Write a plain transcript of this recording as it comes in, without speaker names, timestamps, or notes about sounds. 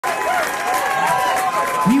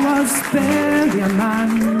He was barely a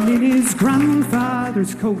man in his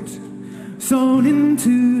grandfather's coat, sewn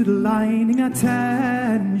into the lining a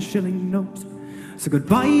 10-shilling note. So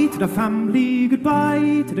goodbye to the family,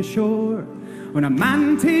 goodbye to the shore. When a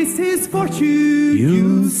man tastes his fortune,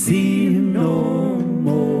 you'll see him no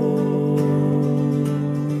more.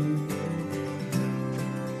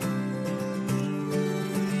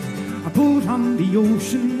 A boat on the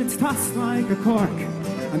ocean, it's tossed like a cork,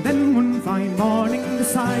 and then one fine morning the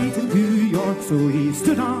sight in New York. So he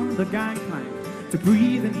stood on the gangplank to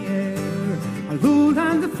breathe in the air. Hello,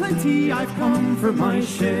 land of plenty, I've come for my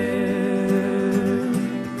share.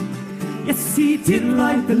 Yes, he didn't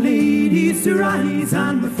like the ladies to rise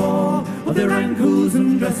and fall, with their ankles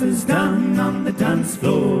and dresses down on the dance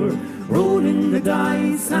floor, rolling the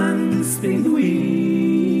dice and spinning the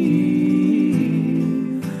wheel.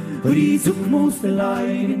 But he took most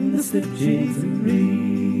delight in the slip jigs and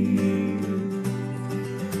reels.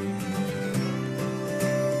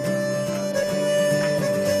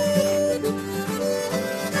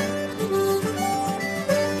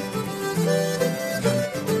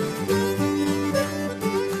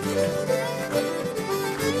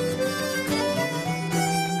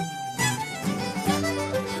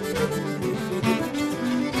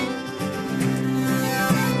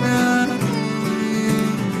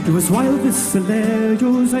 It was wildest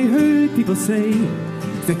hilarious, I heard people say,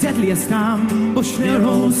 the deadliest ambush near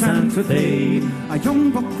old Santa Fe. A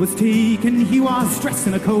young buck was taken, he was dressed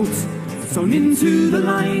in a coat, sewn into the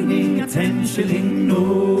lining a 10-shilling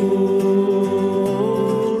note.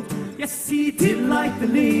 Yes, he did like the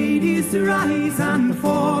ladies to rise and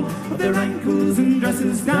fall, with their ankles and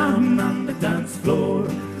dresses down on the dance floor,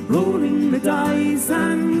 rolling the dice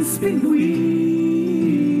and spinning the wheel.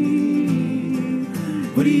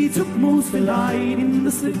 But he took most delight in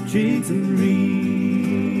the slip jigs and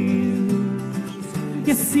reels.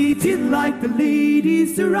 Yes, he did like the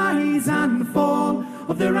ladies to rise and fall,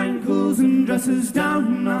 of their ankles and dresses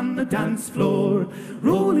down on the dance floor,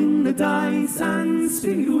 rolling the dice and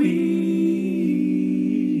spinning the wheel.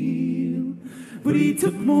 But he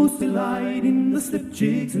took most delight in the slip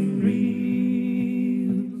jigs and reels.